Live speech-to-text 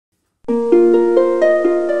Welcome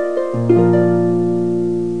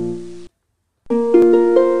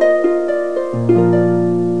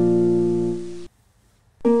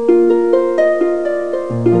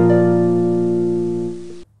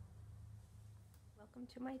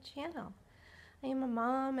to my channel. I am a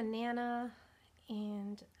mom, a nana,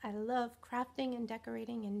 and I love crafting and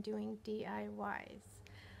decorating and doing DIYs.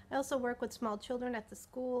 I also work with small children at the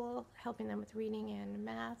school, helping them with reading and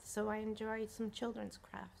math, so I enjoy some children's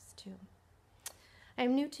crafts too.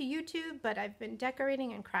 I'm new to YouTube, but I've been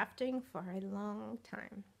decorating and crafting for a long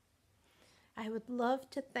time. I would love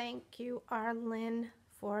to thank you, Arlyn,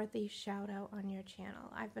 for the shout out on your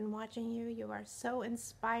channel. I've been watching you. You are so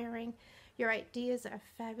inspiring. Your ideas are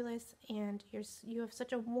fabulous, and you have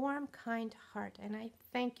such a warm, kind heart, and I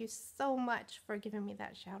thank you so much for giving me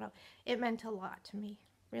that shout out. It meant a lot to me,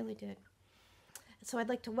 really did. So I'd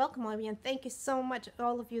like to welcome all of you, and thank you so much,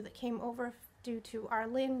 all of you that came over due to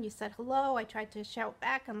Arlyn. You said hello. I tried to shout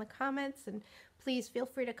back on the comments, and please feel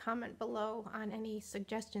free to comment below on any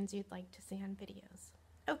suggestions you'd like to see on videos.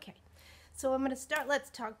 Okay, so I'm going to start.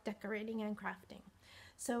 Let's talk decorating and crafting.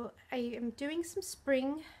 So I am doing some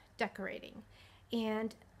spring decorating,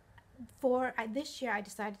 and for this year I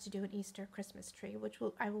decided to do an Easter Christmas tree, which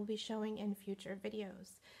I will be showing in future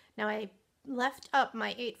videos. Now I left up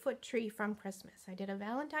my 8-foot tree from Christmas. I did a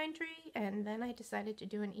Valentine tree, and then I decided to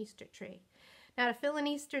do an Easter tree. Now to fill an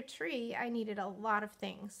Easter tree I needed a lot of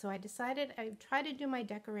things, so I decided I'd try to do my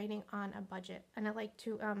decorating on a budget, and I like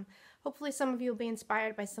to hopefully some of you will be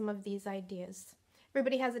inspired by some of these ideas.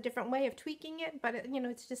 Everybody has a different way of tweaking it, but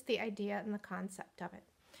it's just the idea and the concept of it.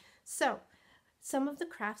 So, some of the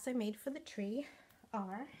crafts I made for the tree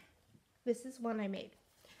are, this is one I made.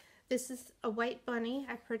 This is a white bunny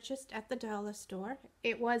I purchased at the dollar store.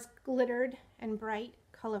 It was glittered and bright,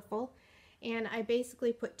 colorful, and I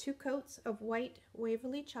basically put 2 coats of white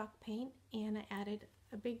Waverly chalk paint, and I added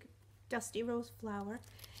a big dusty rose flower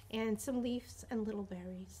and some leaves and little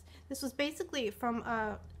berries. This was basically from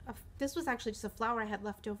this was actually just a flower I had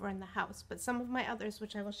left over in the house, but some of my others,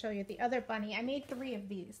 which I will show you, the other bunny, I made 3 of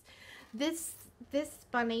these. This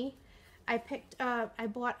bunny, I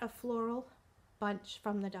bought a floral bunch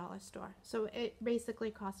from the dollar store, so it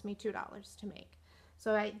basically cost me $2 to make.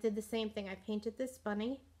 So I did the same thing. I painted this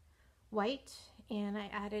bunny white, and I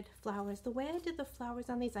added flowers. The way I did the flowers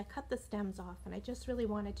on these, I cut the stems off, and I just really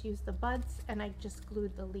wanted to use the buds, and I just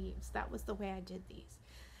glued the leaves. That was the way I did these.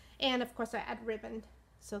 And of course I add ribbon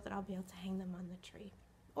so that I'll be able to hang them on the tree.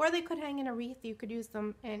 Or they could hang in a wreath. You could use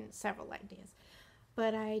them in several ideas.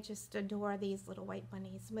 But I just adore these little white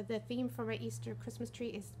bunnies. But the theme for my Easter Christmas tree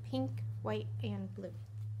is pink, white, and blue.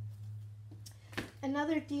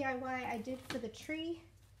 Another DIY I did for the tree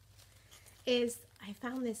is I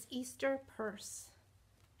found this Easter purse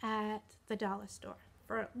at the dollar store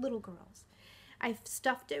for little girls. I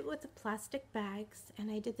stuffed it with the plastic bags, and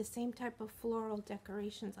I did the same type of floral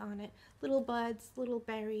decorations on it. Little buds, little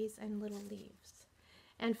berries, and little leaves.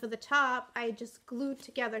 And for the top, I just glued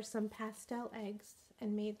together some pastel eggs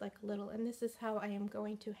and made like a little, and this is how I am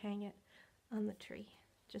going to hang it on the tree,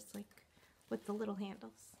 just like with the little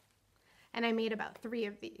handles. And I made about 3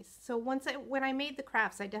 of these. So when I made the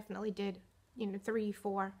crafts, I definitely did 3,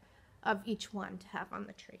 4 of each one to have on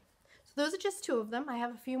the tree. So those are just 2 of them. I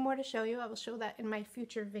have a few more to show you. I will show that in my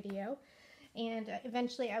future video, and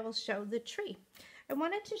eventually I will show the tree. I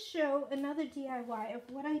wanted to show another DIY of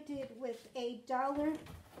what I did with a dollar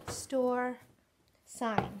store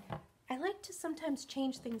sign. I like to sometimes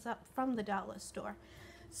change things up from the dollar store.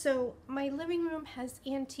 So my living room has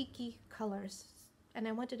antique colors, and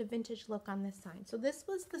I wanted a vintage look on this sign. So this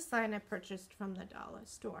was the sign I purchased from the dollar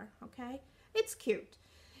store, okay? It's cute.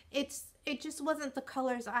 It just wasn't the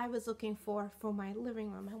colors I was looking for my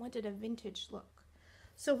living room. I wanted a vintage look.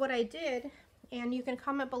 So what I did, and you can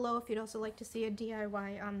comment below if you'd also like to see a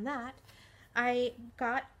DIY on that, I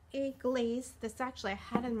got a glaze. This actually I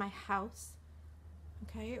had in my house.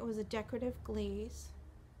 Okay, it was a decorative glaze.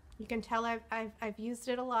 You can tell I've used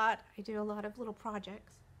it a lot. I do a lot of little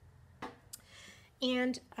projects.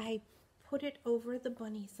 And I put it over the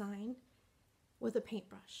bunny sign with a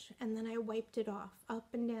paintbrush, and then I wiped it off up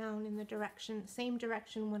and down in the direction, same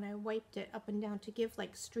direction when I wiped it, up and down, to give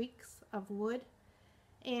like streaks of wood.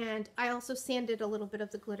 And I also sanded a little bit of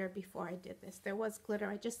the glitter before I did this. There was glitter.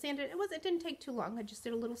 I just sanded. It didn't take too long. I just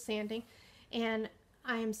did a little sanding, and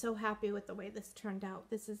I am so happy with the way this turned out.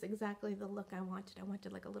 This is exactly the look I wanted. I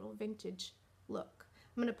wanted like a little vintage look.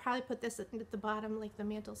 I'm going to probably put this at the bottom, like the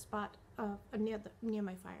mantle spot near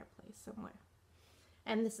my fireplace somewhere.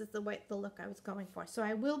 And this is the look I was going for. So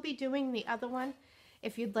I will be doing the other one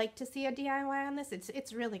If you'd like to see a DIY on this,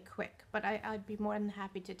 it's really quick, but I'd be more than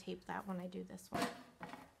happy to tape that when I do this one.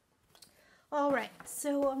 All right,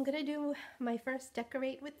 so I'm gonna do my first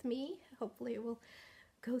decorate with me. Hopefully it will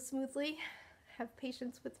go smoothly. Have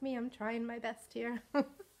patience with me, I'm trying my best here.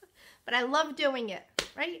 But I love doing it,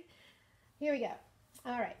 right? Here we go.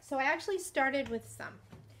 All right, so I actually started with some.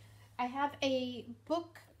 I have a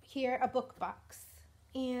book here, a book box,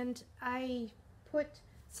 and I put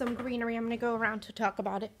some greenery. I'm gonna go around to talk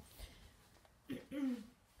about it.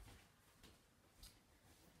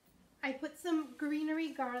 I put some greenery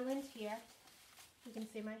garland here. You can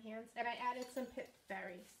see my hands, and I added some pip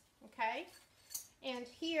berries, okay? And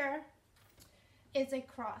here is a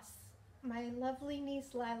cross. My lovely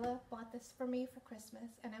niece Lila bought this for me for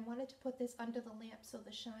Christmas, and I wanted to put this under the lamp so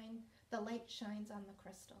the light shines on the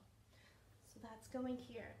crystal. So that's going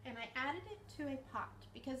here. And I added it to a pot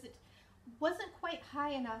because it wasn't quite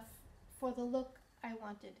high enough for the look I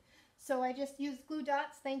wanted. So I just used glue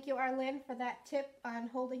dots. Thank you, Arlene, for that tip on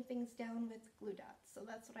holding things down with glue dots. So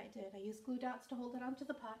that's what I did. I used glue dots to hold it onto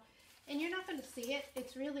the pot. And you're not going to see it.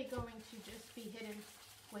 It's really going to just be hidden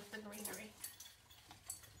with the greenery.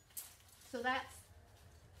 So that's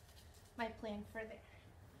my plan for there.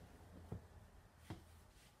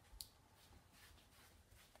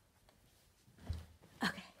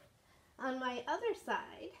 Okay, on my other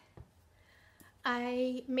side,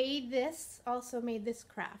 I also made this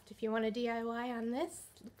craft. If you want a DIY on this,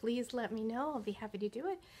 please let me know. I'll be happy to do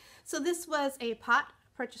it. So this was a pot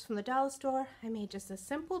purchased from the dollar store. I made just a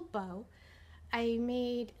simple bow. I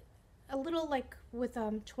made a little like with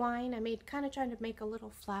twine. I made kind of trying to make a little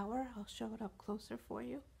flower. I'll show it up closer for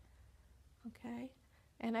you. Okay,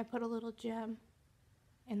 and I put a little gem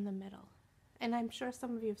in the middle. And I'm sure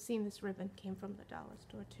some of you have seen this ribbon. Came from the dollar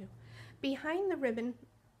store too. Behind the ribbon,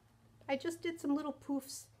 I just did some little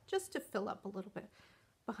poofs just to fill up a little bit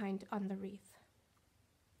behind on the wreath.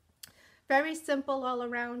 Very simple all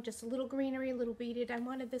around, just a little greenery, a little beaded. I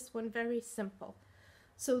wanted this one very simple.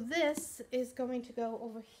 So this is going to go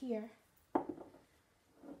over here.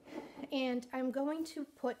 And I'm going to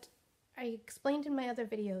put, I explained in my other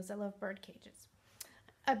videos, I love bird cages.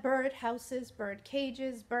 Bird houses, bird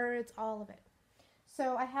cages, birds, all of it.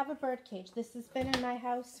 So I have a bird cage. This has been in my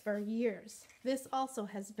house for years. This also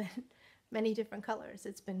has been many different colors.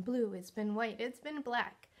 It's been blue, it's been white, it's been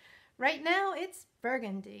black. Right now it's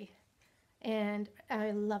burgundy. And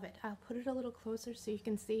I love it. I'll put it a little closer so you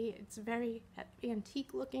can see. It's very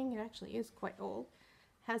antique looking. It actually is quite old.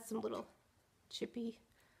 Has some little chippy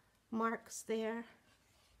marks there.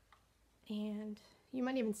 And you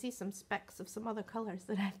might even see some specks of some other colors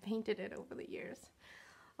that I've painted it over the years.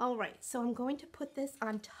 All right, so I'm going to put this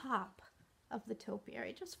on top of the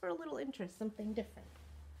topiary just for a little interest, something different.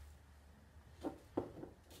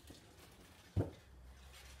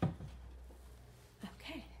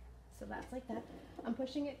 Okay, so that's like that. I'm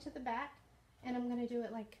pushing it to the back, and I'm going to do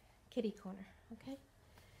it like kitty corner, okay?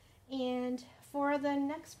 And for the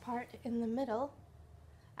next part in the middle,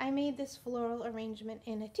 I made this floral arrangement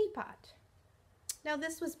in a teapot. Now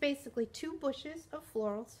this was basically 2 bushes of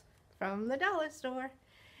florals from the dollar store,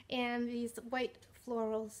 and these white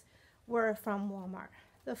florals were from Walmart.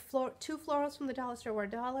 The 2 florals from the dollar store were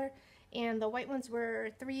 $1, and the white ones were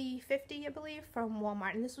 $3.50, I believe, from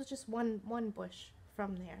Walmart. And this was just one bush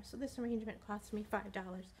from there. So this arrangement cost me $5.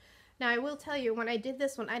 Now I will tell you, when I did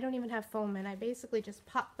this one, I don't even have foam in. I basically just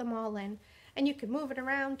popped them all in, and you can move it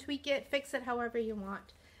around, tweak it, fix it however you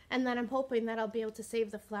want. And then I'm hoping that I'll be able to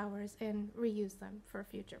save the flowers and reuse them for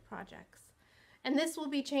future projects. And this will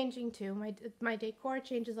be changing too. My decor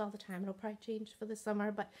changes all the time. It'll probably change for the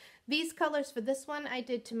summer, but these colors for this one I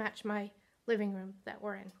did to match my living room that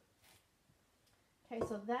we're in. Okay,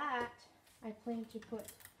 so that I plan to put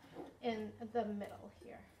in the middle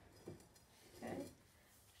here. Okay,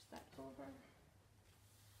 push that over.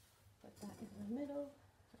 Put that in the middle.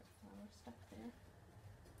 Got a flower stuck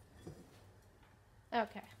there.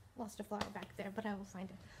 Okay, lost a flower back there, but I will find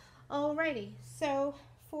it. Alrighty, so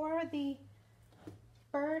for the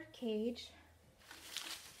bird cage,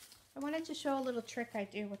 I wanted to show a little trick I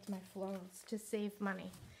do with my florals to save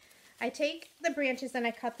money. I take the branches and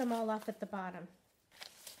I cut them all off at the bottom.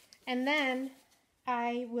 And then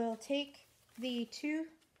I will take the 2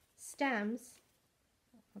 stems,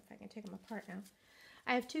 if I can take them apart now.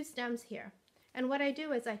 I have 2 stems here. And what I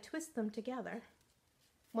do is I twist them together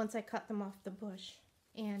once I cut them off the bush.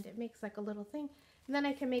 And it makes like a little thing. And then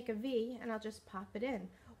I can make a V and I'll just pop it in.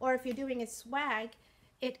 Or if you're doing a swag,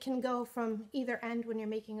 it can go from either end when you're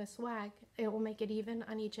making a swag. It will make it even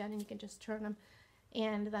on each end and you can just turn them.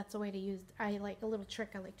 And that's a way to use, I like a little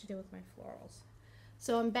trick I like to do with my florals.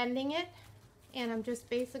 So I'm bending it And I'm just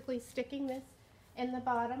basically sticking this in the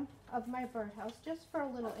bottom of my birdhouse just for a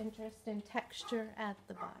little interest and texture at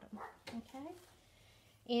the bottom, okay?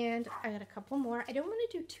 And I got a couple more. I don't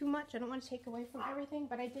want to do too much. I don't want to take away from everything,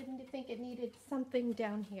 but I didn't think it needed something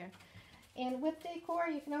down here. And with decor,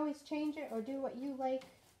 you can always change it or do what you like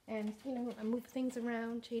and, you know, move things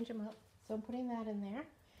around, change them up. So I'm putting that in there.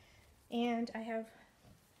 And I have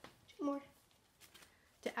 2 more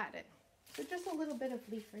to add it. So just a little bit of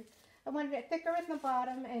leafage. I wanted it thicker at the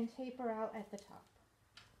bottom and taper out at the top.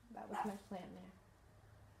 That was my plan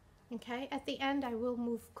there. Okay, at the end I will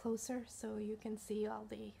move closer so you can see all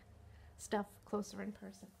the stuff closer in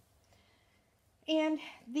person. And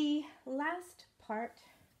the last part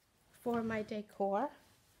for my decor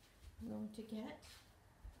I'm going to get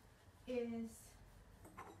is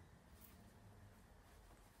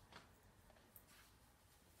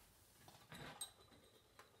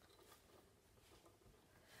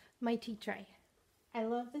my tea tray. I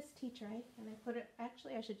love this tea tray, and I put it,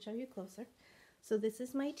 actually I should show you closer. So this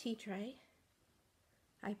is my tea tray.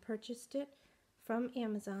 I purchased it from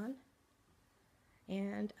Amazon,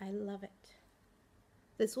 and I love it.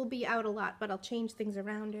 This will be out a lot, but I'll change things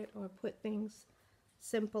around it or put things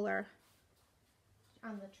simpler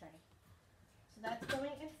on the tray. So that's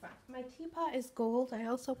going in front. My teapot is gold. I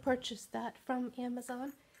also purchased that from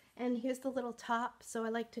Amazon. And here's the little top, so I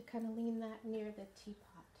like to kind of lean that near the teapot.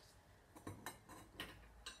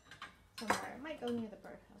 Somewhere. I might go near the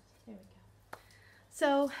birdhouse. There we go.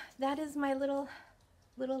 So that is my little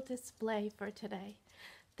display for today.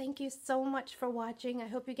 Thank you so much for watching. I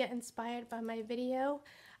hope you get inspired by my video.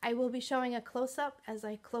 I will be showing a close-up as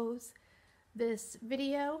I close this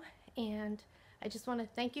video, and I just want to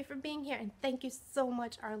thank you for being here, and thank you so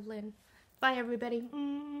much, Arlene. Bye, everybody.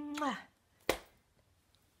 Mwah.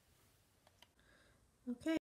 Okay.